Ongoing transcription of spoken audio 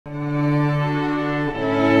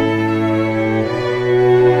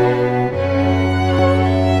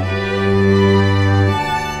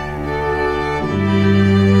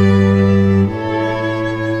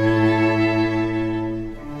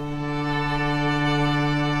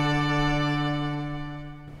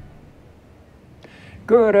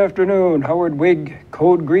Good afternoon, Howard Wigg,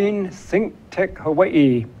 Code Green, ThinkTech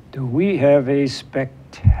Hawaii. Do we have a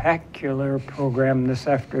spectacular program this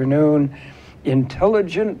afternoon?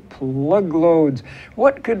 Intelligent plug loads.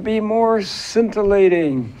 What could be more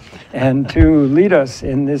scintillating? And to lead us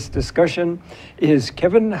in this discussion is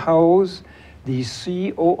Kevin Hause, the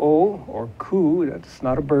COO, or COO, that's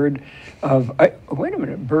not a bird, of, wait a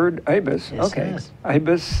minute, bird IBIS, Yes, okay, yes.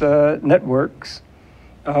 IBIS Networks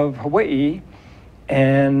of Hawaii.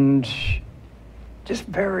 And just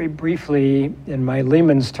very briefly, in my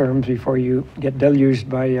layman's terms, before you get deluged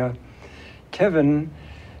by Kevin,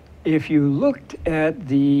 if you looked at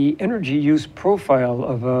the energy use profile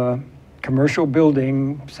of a commercial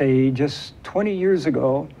building, say just 20 years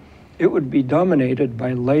ago, it would be dominated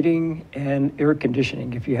by lighting and air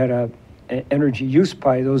conditioning. If you had an energy use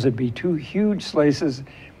pie, those would be two huge slices,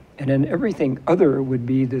 and then everything other would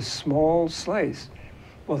be this small slice.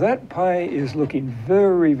 Well, that pie is looking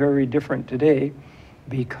very, very different today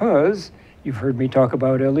because you've heard me talk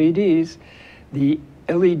about LEDs. The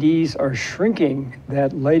LEDs are shrinking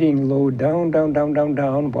that lighting load down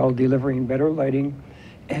while delivering better lighting,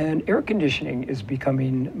 and air conditioning is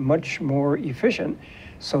becoming much more efficient.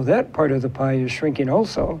 So that part of the pie is shrinking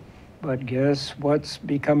also, but guess what's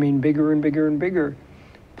becoming bigger and bigger and bigger?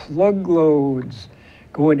 Plug loads.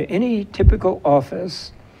 Go into any typical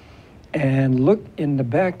office and look in the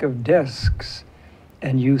back of desks,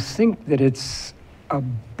 and you think that it's a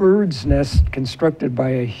bird's nest constructed by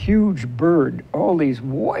a huge bird. All these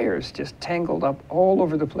wires just tangled up all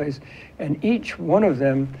over the place, and each one of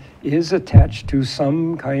them is attached to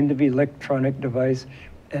some kind of electronic device,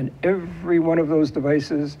 and every one of those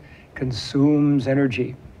devices consumes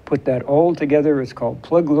energy. Put that all together, it's called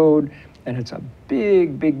plug load, and it's a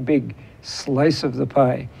big, big, big slice of the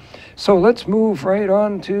pie. So let's move right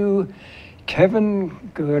on to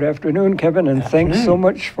Kevin. Good afternoon, Kevin, and thanks so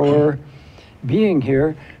much for being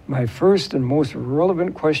here. My first and most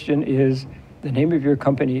relevant question is, the name of your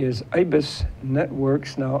company is IBIS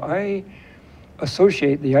Networks. Now, I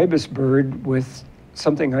associate the IBIS bird with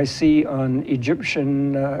something I see on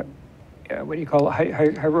Egyptian, what do you call it,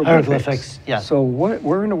 hieroglyphics. Yeah. So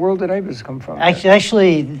where in the world did IBIS come from?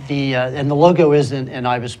 Actually, and the logo is an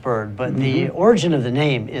ibis bird, but the origin of the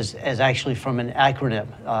name is actually from an acronym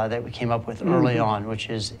that we came up with early on, which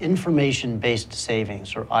is Information-Based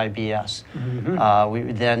Savings, or IBS.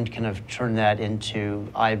 We then kind of turned that into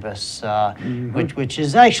IBIS, which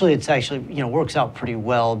is actually, works out pretty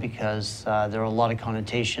well because there are a lot of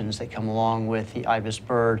connotations that come along with the ibis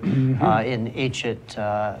bird in ancient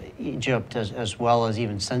Egypt, as well as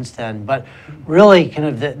even since then. But really kind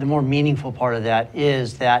of the more meaningful part of that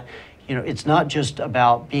is that, it's not just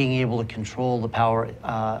about being able to control the power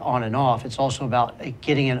on and off. It's also about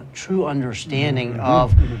getting a true understanding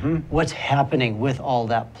of what's happening with all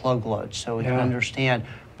that plug load, so we can understand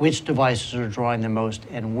which devices are drawing the most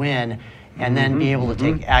and when, and then be able to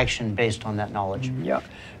take action based on that knowledge. Yeah,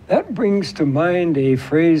 that brings to mind a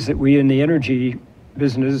phrase that we in the energy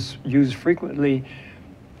business use frequently.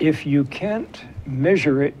 If you can't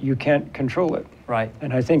measure it, you can't control it. Right.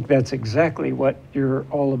 And I think that's exactly what you're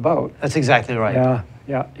all about. That's exactly right.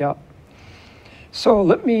 Yeah. So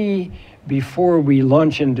let me, before we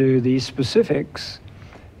launch into the specifics,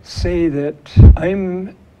 say that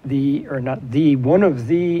I'm one of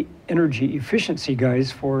the energy efficiency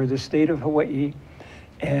guys for the state of Hawaii.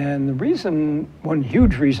 And the reason, one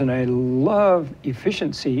huge reason I love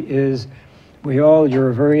efficiency is you're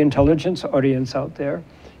a very intelligent audience out there.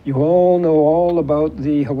 You all know all about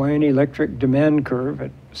the Hawaiian Electric demand curve. At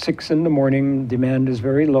 6 in the morning, demand is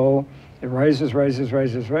very low. It rises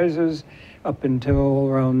up until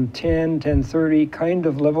around 10:30, kind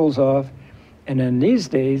of levels off. And then these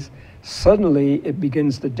days, suddenly it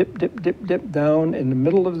begins to dip down in the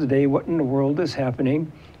middle of the day. What in the world is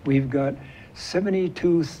happening? We've got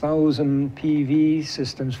 72,000 PV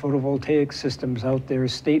systems, photovoltaic systems out there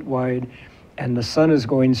statewide, and the sun is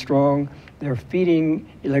going strong. They're feeding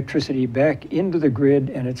electricity back into the grid,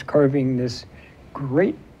 and it's carving this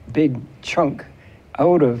great big chunk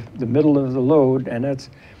out of the middle of the load, and that's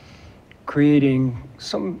creating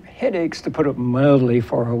some headaches, to put it mildly,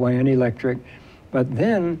 for Hawaiian Electric. But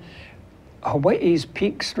then Hawaii's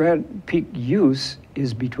peak use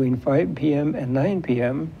is between 5 p.m. and 9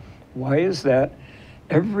 p.m. Why is that?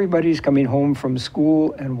 Everybody's coming home from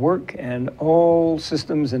school and work, and all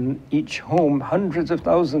systems in each home, hundreds of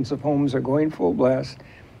thousands of homes, are going full blast.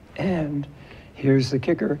 And here's the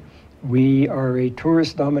kicker. We are a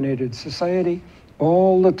tourist-dominated society.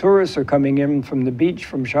 All the tourists are coming in from the beach,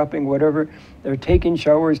 from shopping, whatever. They're taking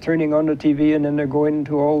showers, turning on the TV, and then they're going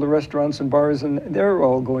to all the restaurants and bars, and they're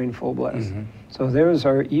all going full blast. So there's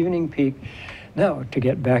our evening peak. Now, to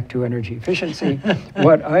get back to energy efficiency,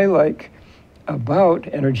 what I like about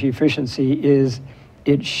energy efficiency is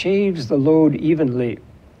it shaves the load evenly.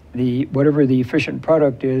 Whatever the efficient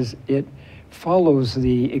product is, it follows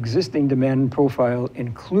the existing demand profile,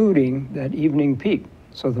 including that evening peak.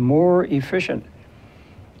 So the more efficient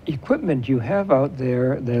equipment you have out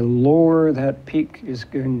there, the lower that peak is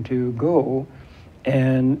going to go.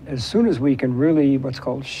 And as soon as we can really, what's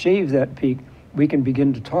called, shave that peak, we can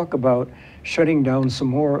begin to talk about shutting down some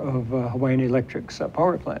more of Hawaiian Electric's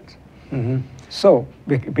power plants. So,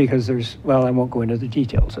 because there's, well, I won't go into the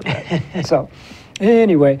details of that. So,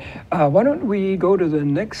 anyway, why don't we go to the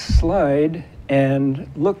next slide and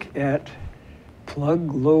look at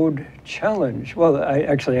plug load challenge. Well,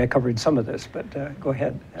 I covered some of this, but go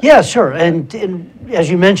ahead. Yeah, sure. And as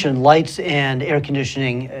you mentioned, lights and air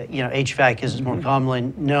conditioning, HVAC as it's more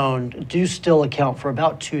commonly known, do still account for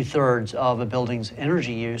about 2/3 of a building's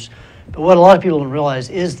energy use. But what a lot of people don't realize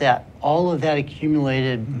is that all of that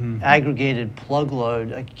accumulated, aggregated plug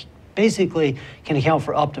load basically can account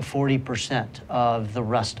for up to 40% of the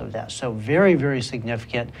rest of that. So very, very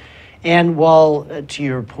significant. And while, to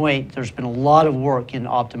your point, there's been a lot of work in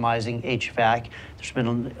optimizing HVAC, there's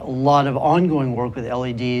been a lot of ongoing work with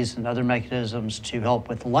LEDs and other mechanisms to help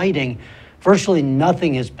with lighting, virtually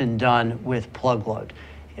nothing has been done with plug load.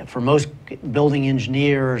 For most building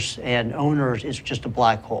engineers and owners, it's just a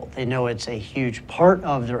black hole. They know it's a huge part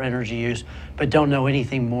of their energy use, but don't know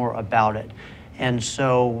anything more about it. And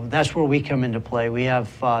so that's where we come into play. We have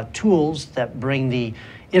tools that bring the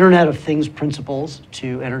Internet of Things principles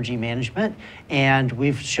to energy management, and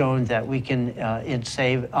we've shown that we can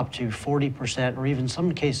save up to 40%, or even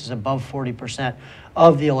some cases above 40%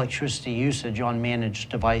 of the electricity usage on managed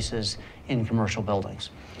devices in commercial buildings.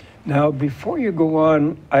 Now, before you go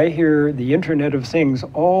on, I hear the Internet of Things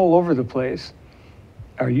all over the place.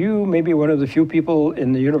 Are you maybe one of the few people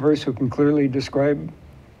in the universe who can clearly describe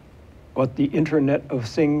what the Internet of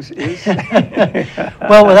Things is?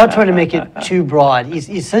 Well, without trying to make it too broad,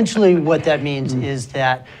 essentially what that means is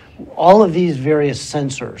that all of these various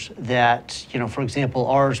sensors that, for example,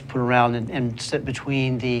 ours put around and sit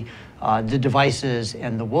between the devices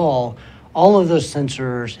and the wall, all of those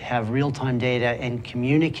sensors have real-time data and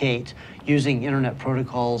communicate using internet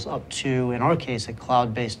protocols up to, in our case, a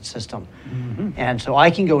cloud-based system. And so I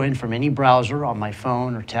can go in from any browser on my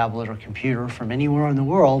phone or tablet or computer from anywhere in the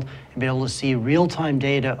world and be able to see real-time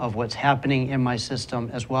data of what's happening in my system,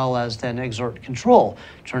 as well as then exert control,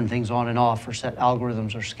 turn things on and off, or set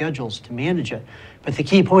algorithms or schedules to manage it. But the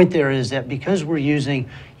key point there is that because we're using,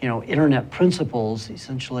 internet principles,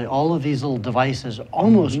 essentially all of these little devices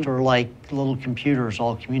almost are like little computers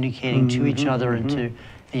all communicating to each other and to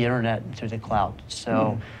the internet and through the cloud.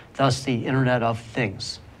 So thus the Internet of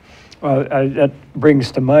Things. Well, that brings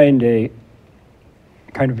to mind a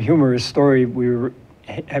kind of humorous story. We were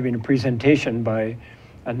having a presentation by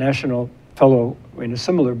a national fellow in a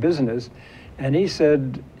similar business, and he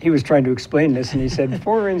said, he was trying to explain this, and he said,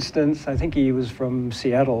 for instance, I think he was from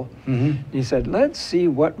Seattle, he said, let's see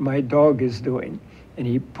what my dog is doing. And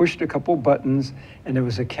he pushed a couple buttons, and there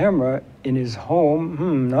was a camera in his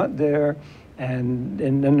home, not there, and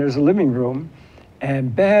then there's a living room,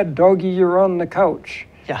 and bad doggy, you're on the couch.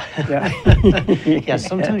 Yeah,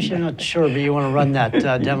 sometimes you're not sure, but you want to run that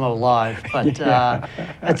demo live. But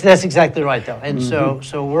that's exactly right, though. And so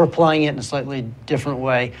we're applying it in a slightly different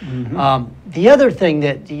way. The other thing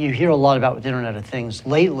that you hear a lot about with Internet of Things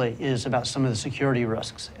lately is about some of the security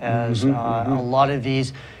risks, as a lot of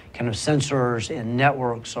these kind of sensors and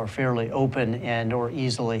networks are fairly open and or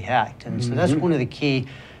easily hacked. And so that's one of the key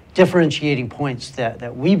differentiating points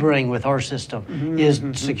that we bring with our system is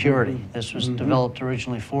security. This was developed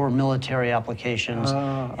originally for military applications,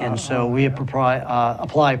 and so we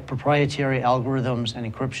apply proprietary algorithms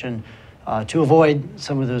and encryption to avoid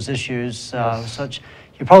some of those issues. Such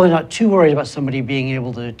you're probably not too worried about somebody being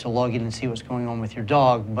able to log in and see what's going on with your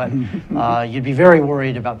dog, but you'd be very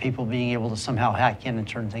worried about people being able to somehow hack in and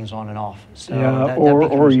turn things on and off. So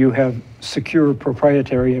or you have secure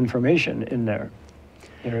proprietary information in there.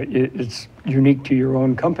 It's unique to your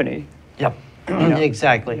own company. Yep.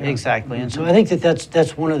 Exactly. And so I think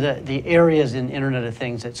that's one of the areas in Internet of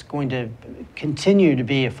Things that's going to continue to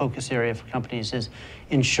be a focus area for companies, is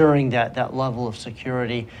ensuring that level of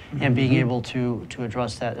security and being able to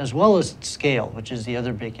address that, as well as scale, which is the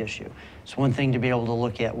other big issue. It's one thing to be able to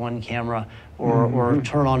look at one camera or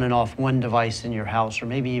turn on and off one device in your house, or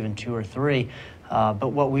maybe even two or three.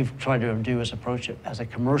 But what we've tried to do is approach it as a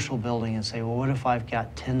commercial building and say, well, what if I've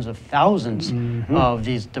got tens of thousands of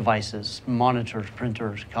these devices, monitors,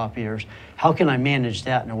 printers, copiers? How can I manage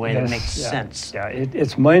that in a way that makes sense? Yeah,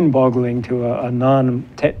 it's mind-boggling to a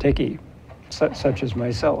non-techie such as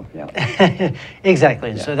myself. Yeah.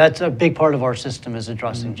 Exactly. Yeah. So that's a big part of our system is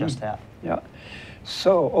addressing just that. Yeah.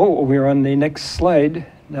 So, we're on the next slide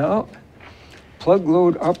now. Plug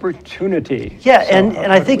load opportunity. Yeah, so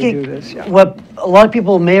and I think what a lot of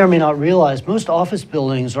people may or may not realize, most office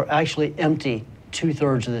buildings are actually empty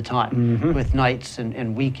 2/3 of the time with nights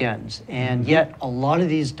and weekends. And yet a lot of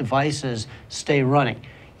these devices stay running,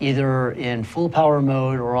 either in full power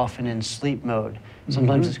mode or often in sleep mode.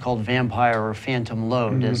 Sometimes it's called vampire or phantom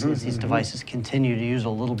load as these devices continue to use a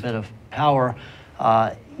little bit of power.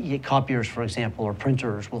 Copiers, for example, or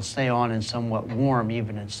printers will stay on and somewhat warm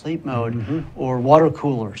even in sleep mode, or water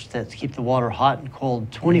coolers that keep the water hot and cold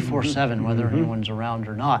 24/7, whether anyone's around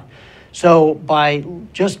or not. So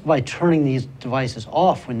just by turning these devices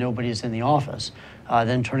off when nobody's in the office,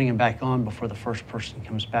 then turning them back on before the first person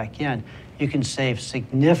comes back in, you can save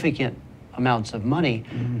significant amounts of money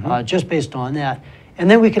just based on that. And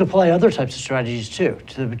then we could apply other types of strategies too,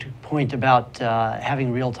 to the point about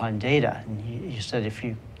having real-time data. And you said if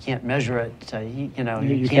you can't measure it, you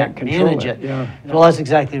can't manage it. Yeah. Well, that's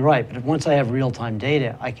exactly right. But once I have real-time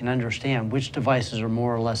data, I can understand which devices are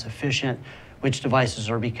more or less efficient, which devices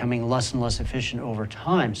are becoming less and less efficient over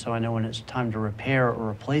time. So I know when it's time to repair or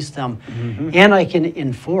replace them. And I can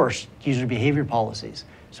enforce user behavior policies.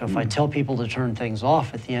 So if I tell people to turn things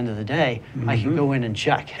off at the end of the day, I can go in and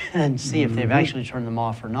check and see if they've actually turned them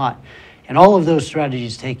off or not. And all of those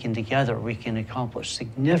strategies taken together, we can accomplish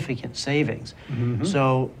significant savings.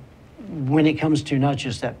 So when it comes to not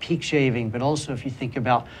just that peak shaving, but also if you think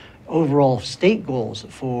about overall state goals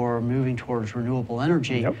for moving towards renewable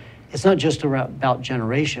energy, it's not just about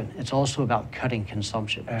generation, it's also about cutting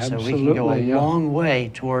consumption. Absolutely, so we can go a long way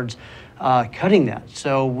towards cutting that.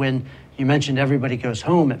 So when you mentioned everybody goes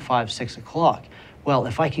home at 5, 6 o'clock. Well,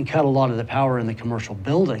 if I can cut a lot of the power in the commercial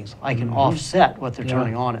buildings, I can offset what they're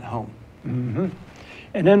turning on at home.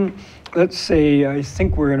 And then let's say I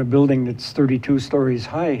think we're in a building that's 32 stories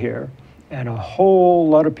high here, and a whole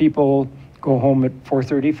lot of people go home at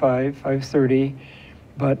 4:35, 5:30,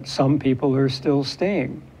 but some people are still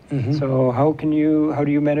staying. So how do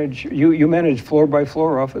you manage, you manage floor by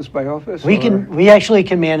floor, office by office? We actually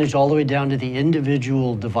can manage all the way down to the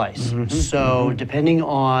individual device. So depending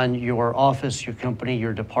on your office, your company,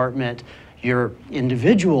 your department, your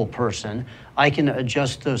individual person, I can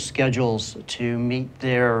adjust those schedules to meet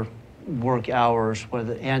their work hours,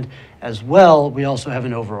 and as well, we also have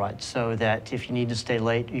an override so that if you need to stay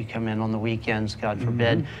late, you come in on the weekends, God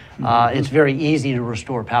forbid. It's very easy to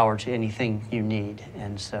restore power to anything you need.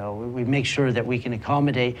 And so we make sure that we can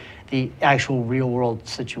accommodate the actual real world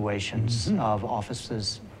situations of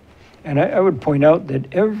offices. And I would point out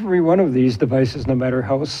that every one of these devices, no matter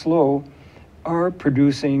how slow, are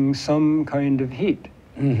producing some kind of heat.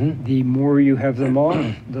 The more you have them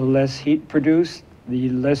on, the less heat produced, the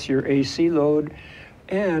less your AC load.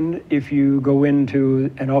 And if you go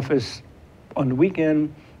into an office on the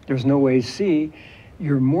weekend, there's no AC,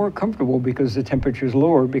 you're more comfortable because the temperature is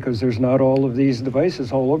lower because there's not all of these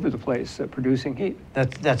devices all over the place producing heat.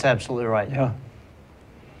 That's absolutely right. Yeah.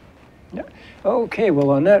 Okay,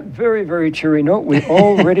 well, on that very, very cheery note, we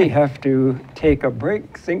already have to take a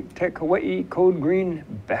break. ThinkTech Hawaii, Code Green,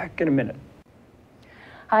 back in a minute.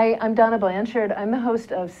 Hi, I'm Donna Blanchard. I'm the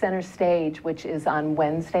host of Center Stage, which is on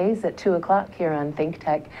Wednesdays at 2 o'clock here on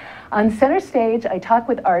ThinkTech. On Center Stage, I talk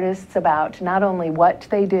with artists about not only what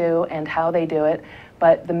they do and how they do it,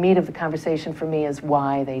 but the meat of the conversation for me is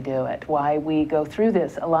why they do it, why we go through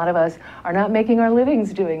this. A lot of us are not making our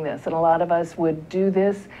livings doing this, and a lot of us would do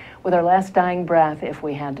this with our last dying breath if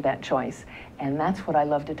we had that choice. And that's what I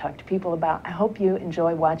love to talk to people about. I hope you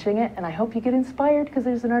enjoy watching it, and I hope you get inspired because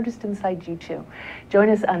there's an artist inside you too. Join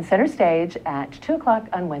us on Center Stage at 2 o'clock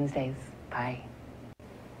on Wednesdays. Bye.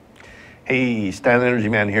 Hey, Stan Energy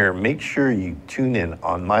Man here. Make sure you tune in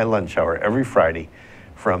on my lunch hour every Friday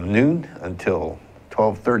from noon until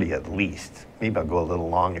 12:30 at least. Maybe I'll go a little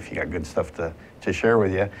long if you got good stuff to share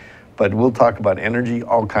with you. But we'll talk about energy,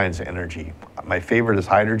 all kinds of energy. My favorite is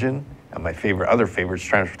hydrogen, and my other favorite is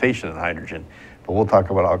transportation and hydrogen. But we'll talk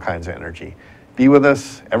about all kinds of energy. Be with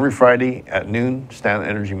us every Friday at noon, Stan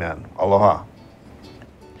Energy Man. Aloha.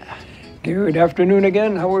 Good afternoon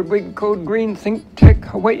again. Howard Wig, Code Green, ThinkTech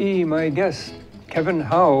Hawaii. My guest, Kevin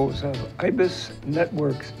Hause of IBIS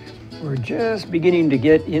Networks. We're just beginning to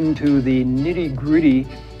get into the nitty-gritty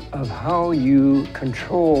of how you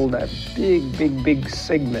control that big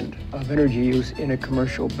segment of energy use in a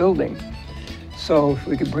commercial building. So if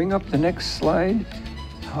we could bring up the next slide,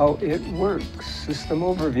 how it works, system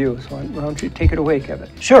overview. So why don't you take it away, Kevin?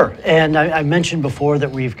 Sure, and I mentioned before that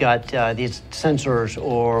we've got these sensors,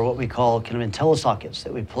 or what we call kind of IntelliSockets,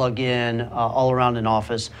 that we plug in all around an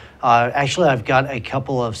office. Actually, I've got a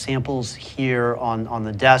couple of samples here on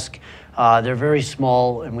the desk. They're very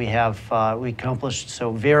small, and we accomplished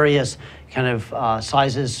various kind of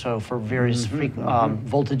sizes. So for various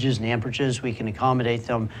voltages and amperages, we can accommodate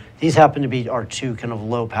them. These happen to be our two kind of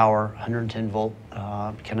low power, 110 volt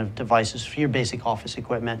kind of devices for your basic office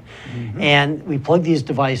equipment. And we plug these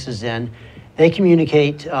devices in. They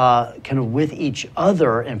communicate kind of with each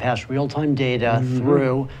other and pass real-time data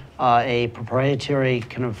through a proprietary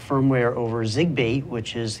kind of firmware over Zigbee,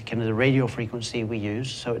 which is kind of the radio frequency we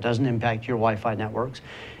use, so it doesn't impact your Wi-Fi networks,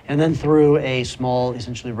 and then through a small,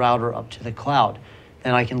 essentially, router up to the cloud.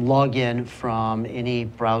 Then I can log in from any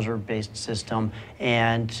browser-based system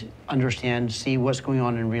and understand, see what's going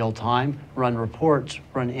on in real time, run reports,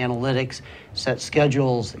 run analytics, set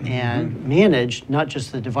schedules, and manage not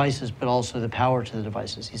just the devices, but also the power to the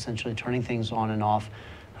devices, essentially turning things on and off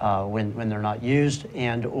when they're not used,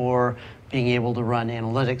 and or being able to run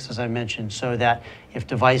analytics, as I mentioned, so that if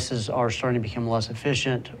devices are starting to become less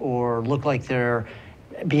efficient or look like they're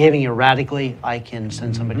behaving erratically, I can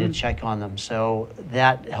send somebody to check on them. So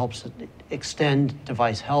that helps extend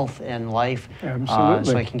device health and life.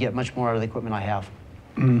 Absolutely. So I can get much more out of the equipment I have.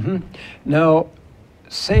 Now,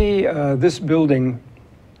 say this building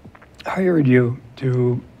hired you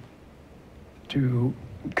to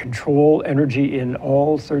control energy in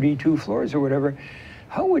all 32 floors or whatever.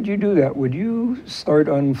 How would you do that? Would you start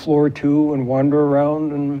on floor 2 and wander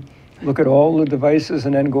around and look at all the devices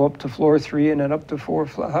and then go up to floor 3 and then up to 4?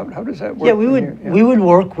 How does that work? Yeah, we would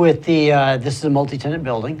work with the, this is a multi-tenant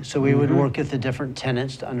building, so we would work with the different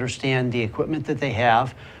tenants to understand the equipment that they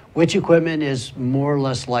have, which equipment is more or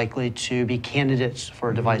less likely to be candidates for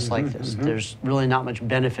a device like this. There's really not much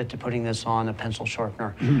benefit to putting this on a pencil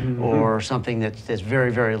sharpener or something that's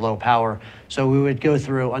very, very low power. So we would go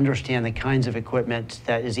through, understand the kinds of equipment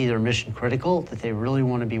that is either mission critical, that they really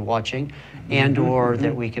want to be watching, and or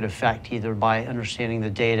that we could affect either by understanding the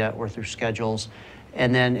data or through schedules,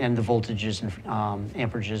 and the voltages and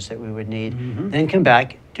amperages that we would need. Then come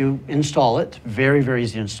back, install it, very, very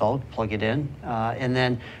easy to install, plug it in, and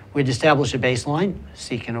then we'd establish a baseline,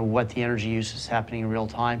 see kind of what the energy use is happening in real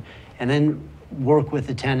time, and then work with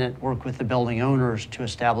the tenant, work with the building owners to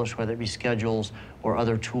establish whether it be schedules or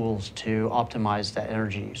other tools to optimize that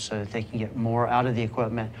energy use so that they can get more out of the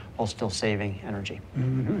equipment while still saving energy.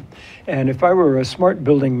 And if I were a smart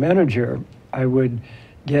building manager, I would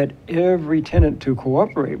get every tenant to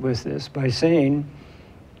cooperate with this by saying,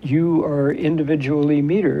 you are individually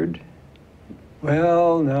metered.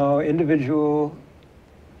 Well, no, individual,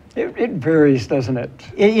 it varies, doesn't it?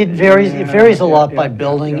 It varies. It varies a lot by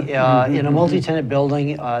building. In a multi-tenant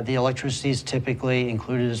building, the electricity is typically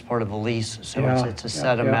included as part of the lease, so it's a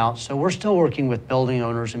set amount. So we're still working with building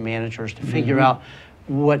owners and managers to figure out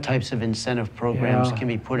what types of incentive programs can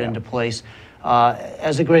be put into place.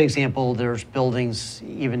 As a great example, there's buildings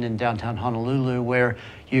even in downtown Honolulu where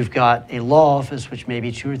you've got a law office, which may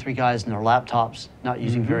be 2 or 3 guys and their laptops, not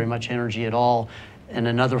using very much energy at all. And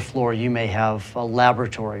another floor, you may have a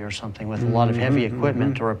laboratory or something with a lot of heavy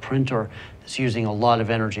equipment, or a printer that's using a lot of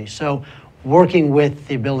energy. So working with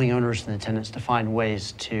the building owners and the tenants to find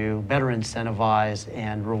ways to better incentivize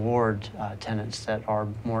and reward tenants that are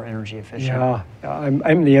more energy efficient. Yeah,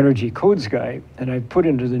 I'm the energy codes guy, and I put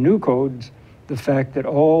into the new codes the fact that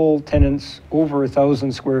all tenants over 1,000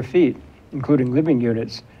 square feet, including living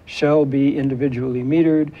units, shall be individually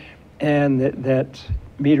metered, and that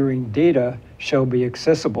metering data shall be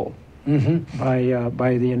accessible by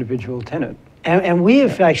the individual tenant. And we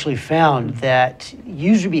have actually found that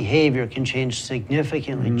user behavior can change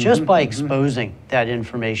significantly just by exposing that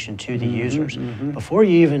information to the users. Before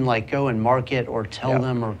you even go and market or tell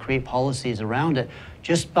them or create policies around it,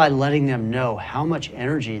 just by letting them know how much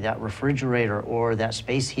energy that refrigerator or that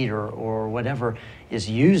space heater or whatever is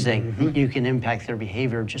using, you can impact their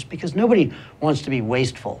behavior, just because nobody wants to be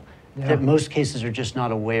wasteful. That most cases are just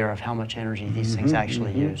not aware of how much energy these things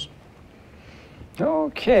actually use.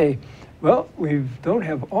 Okay. Well, we don't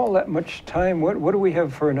have all that much time. What do we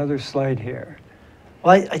have for another slide here?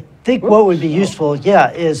 Well, I think what would be useful,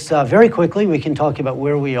 is very quickly we can talk about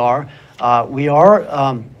where we are. We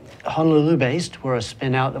are Honolulu-based. We're a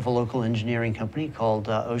spin-out of a local engineering company called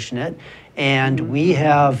Oceanet, and we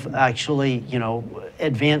have actually,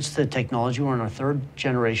 advanced the technology. We're in our 3rd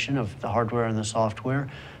generation of the hardware and the software.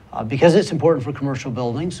 Because it's important for commercial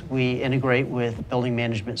buildings, we integrate with building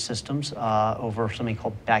management systems over something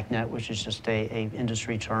called BACnet, which is just a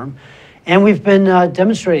industry term. And we've been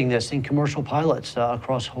demonstrating this in commercial pilots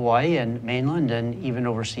across Hawaii and mainland and even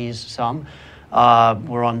overseas some.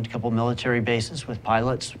 We're on a couple military bases with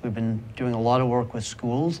pilots. We've been doing a lot of work with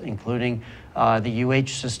schools, including the UH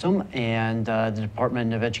system and the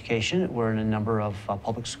Department of Education. We're in a number of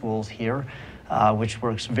public schools here, which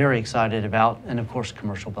we're very excited about, and of course,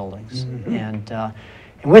 commercial buildings. And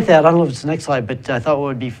with that, I don't know if it's the next slide, but I thought what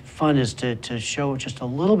would be fun is to show just a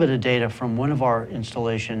little bit of data from one of our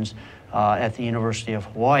installations at the University of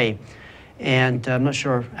Hawaii. And I'm not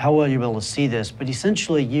sure how well you'll be able to see this, but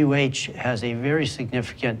essentially UH has a very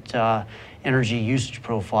significant energy usage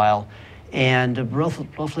profile and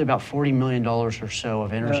roughly about $40 million or so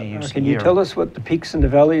of energy use a year. Can you tell us what the peaks and the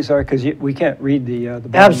valleys are? Because we can't read the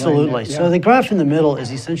bottom Absolutely. line. So the graph in the middle is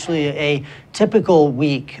essentially a typical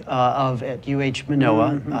week at UH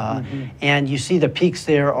Manoa, and you see the peaks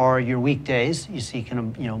there are your weekdays. You see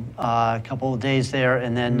kind of a couple of days there,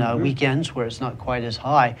 and then weekends where it's not quite as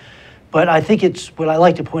high. But I think it's what I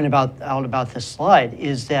like to point out about this slide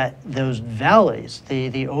is that those valleys,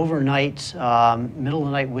 the overnight, middle of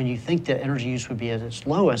the night, when you think that energy use would be at its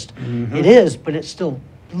lowest, it is, but it's still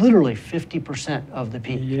literally 50% of the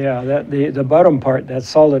peak. Yeah, the bottom part, that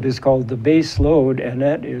solid, is called the base load, and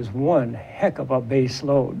that is one heck of a base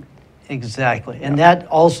load. Exactly, and that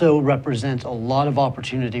also represents a lot of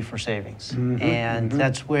opportunity for savings. And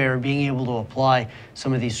that's where being able to apply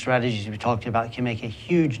some of these strategies we talked about can make a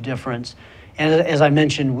huge difference. And as I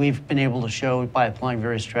mentioned, we've been able to show by applying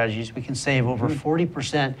various strategies, we can save over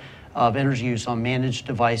 40% of energy use on managed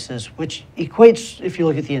devices, which equates, if you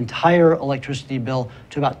look at the entire electricity bill,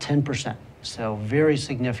 to about 10%. So very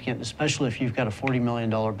significant, especially if you've got a $40 million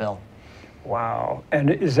bill. Wow. And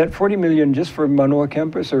is that 40 million just for Manoa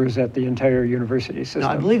campus, or is that the entire university system? No,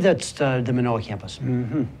 I believe that's the Manoa campus.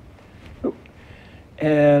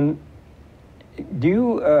 And do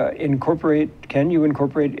you can you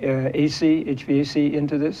incorporate AC, HVAC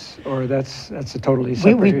into this, or that's a totally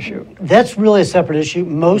separate issue? That's really a separate issue.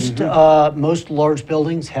 Most large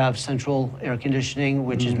buildings have central air conditioning,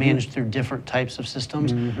 which is managed through different types of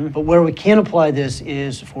systems. But where we can apply this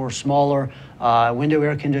is for smaller window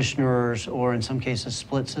air conditioners, or in some cases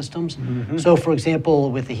split systems. So for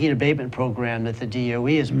example, with the heat abatement program that the DOE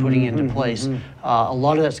is putting into place, a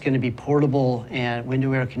lot of that's going to be portable and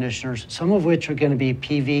window air conditioners, some of which are going to be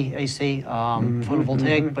PV AC,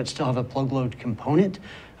 photovoltaic, but still have a plug load component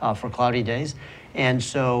for cloudy days. And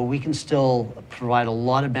so we can still provide a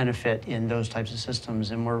lot of benefit in those types of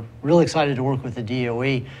systems. And we're really excited to work with the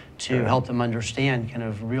DOE to help them understand kind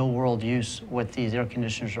of real world use, what these air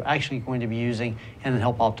conditioners are actually going to be using, and then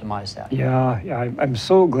help optimize that. Yeah, I'm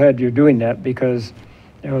so glad you're doing that, because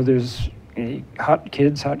there's hot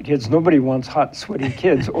kids. Nobody wants hot, sweaty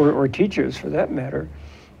kids, or teachers for that matter.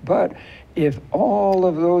 But if all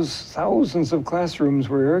of those thousands of classrooms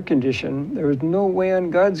were air conditioned, there was no way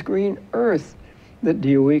on God's green earth that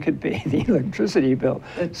DOE could pay the electricity bill.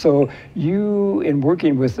 So you, in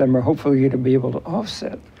working with them, are hopefully going to be able to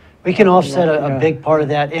offset. We can offset a big part of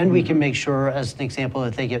that, and we can make sure, as an example,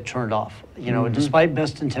 that they get turned off. Despite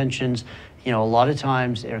best intentions, a lot of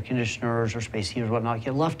times air conditioners or space heaters, whatnot,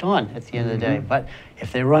 get left on at the end of the day. But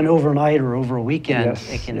if they run overnight or over a weekend,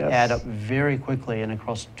 it can add up very quickly, and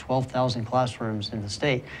across 12,000 classrooms in the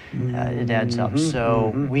state, it adds up. So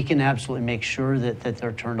we can absolutely make sure that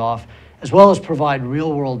they're turned off, as well as provide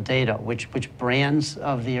real-world data, which brands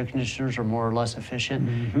of the air conditioners are more or less efficient,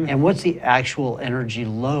 and what's the actual energy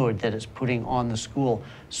load that it's putting on the school,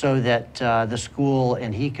 so that the school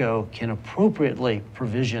and HECO can appropriately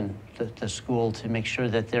provision the school to make sure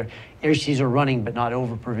that their ACs are running, but not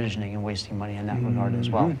over-provisioning and wasting money in that regard as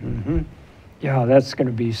well. Yeah, that's going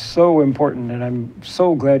to be so important, and I'm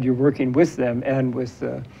so glad you're working with them and with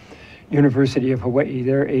the University of Hawaii.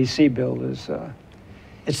 Their AC bill is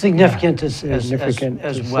it's significant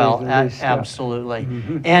as well, absolutely.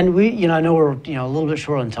 And we, I know we're a little bit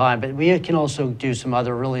short on time, but we can also do some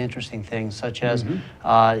other really interesting things, such as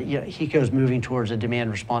HECO's moving towards a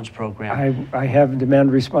demand response program. I have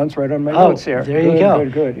demand response right on my notes here. There you go.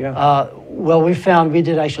 Good, yeah. Well, we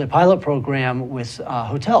did actually a pilot program with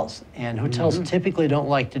hotels, and hotels typically don't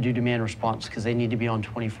like to do demand response because they need to be on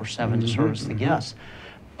 24/7 to service the guests.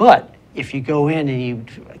 But if you go in and you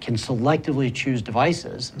can selectively choose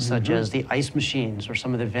devices, such as the ice machines or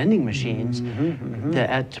some of the vending machines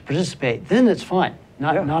to participate, then it's fine.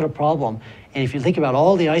 not a problem. And if you think about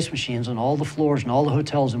all the ice machines on all the floors and all the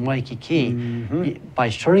hotels in Waikiki, by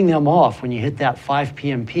turning them off when you hit that 5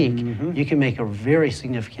 p.m. peak, you can make a very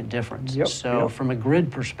significant difference. So from a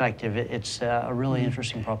grid perspective, it's a really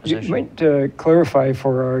interesting proposition. You might clarify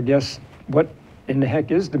for our guests what in the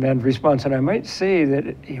heck is demand response, and I might say that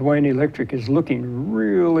Hawaiian Electric is looking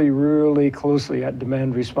really, really closely at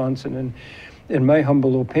demand response, and in my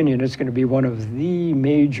humble opinion, it's going to be one of the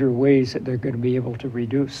major ways that they're going to be able to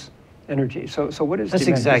reduce energy. So what is That's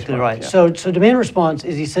demand exactly response? right. Yeah. So demand response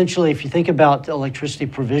is essentially, if you think about electricity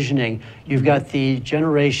provisioning, you've got the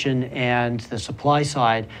generation and the supply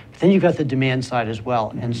side, but then you've got the demand side as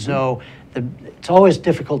well. And so it's always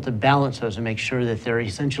difficult to balance those and make sure that they're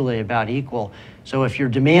essentially about equal. So if your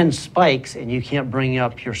demand spikes and you can't bring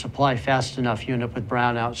up your supply fast enough, you end up with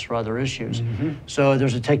brownouts or other issues. So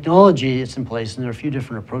there's a technology that's in place, and there are a few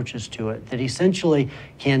different approaches to it, that essentially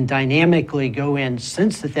can dynamically go in,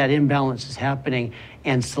 sense that imbalance is happening,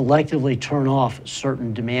 and selectively turn off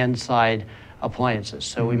certain demand side appliances.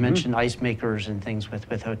 So we mentioned ice makers and things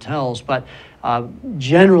with hotels, but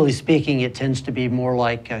generally speaking, it tends to be more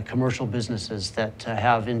like commercial businesses that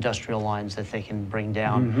have industrial lines that they can bring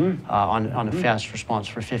down on a fast response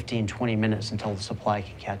for 15, 20 minutes until the supply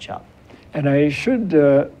can catch up. And I should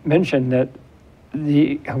mention that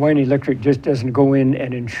the Hawaiian Electric just doesn't go in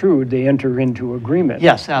and intrude, they enter into agreement.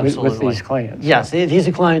 Yes, absolutely. With these clients. Yes,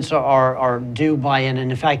 these clients are due buy-in,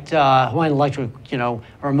 and in fact, Hawaiian Electric,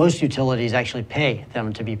 or most utilities actually pay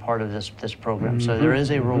them to be part of this program. So there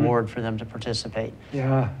is a reward for them to participate.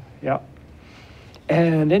 Yeah.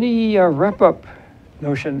 And any wrap-up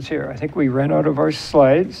notions here? I think we ran out of our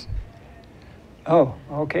slides. Oh,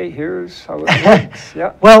 okay, here's how it works.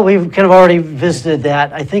 Yeah. Well, we've kind of already visited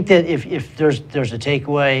that. I think that if there's a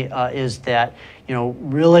takeaway is that,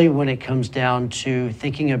 really when it comes down to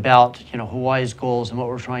thinking about, Hawaii's goals and what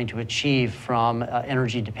we're trying to achieve from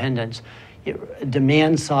energy dependence,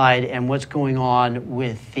 demand side and what's going on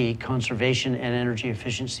with the conservation and energy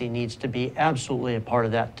efficiency needs to be absolutely a part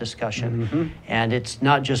of that discussion. And it's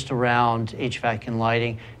not just around HVAC and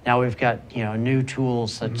lighting. Now we've got new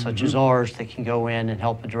tools such as ours that can go in and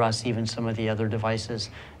help address even some of the other devices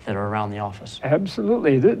that are around the office.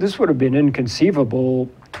 Absolutely. This would have been inconceivable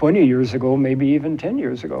 20 years ago, maybe even 10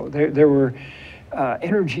 years ago. There were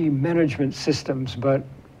energy management systems, but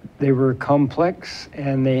they were complex,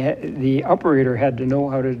 and the operator had to know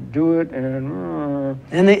how to do it,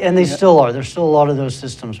 and they still are. There's still a lot of those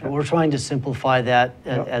systems, but we're trying to simplify that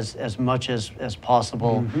as much as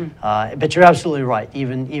possible. But you're absolutely right.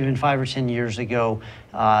 Even 5 or 10 years ago,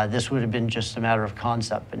 this would have been just a matter of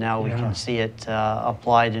concept, but now we can see it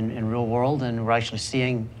applied in real world, and we're actually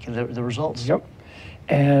seeing the results. Yep.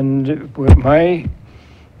 And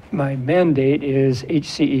my mandate is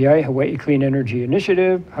HCEI, Hawaii Clean Energy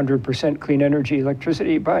Initiative, 100% clean energy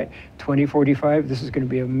electricity by 2045. This is going to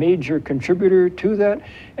be a major contributor to that.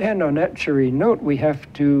 And on that cheery note, we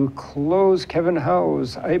have to close. Kevin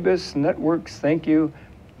Hause, IBIS Networks, thank you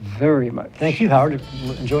very much. Thank you, Howard.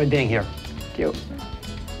 Enjoyed being here. Thank you.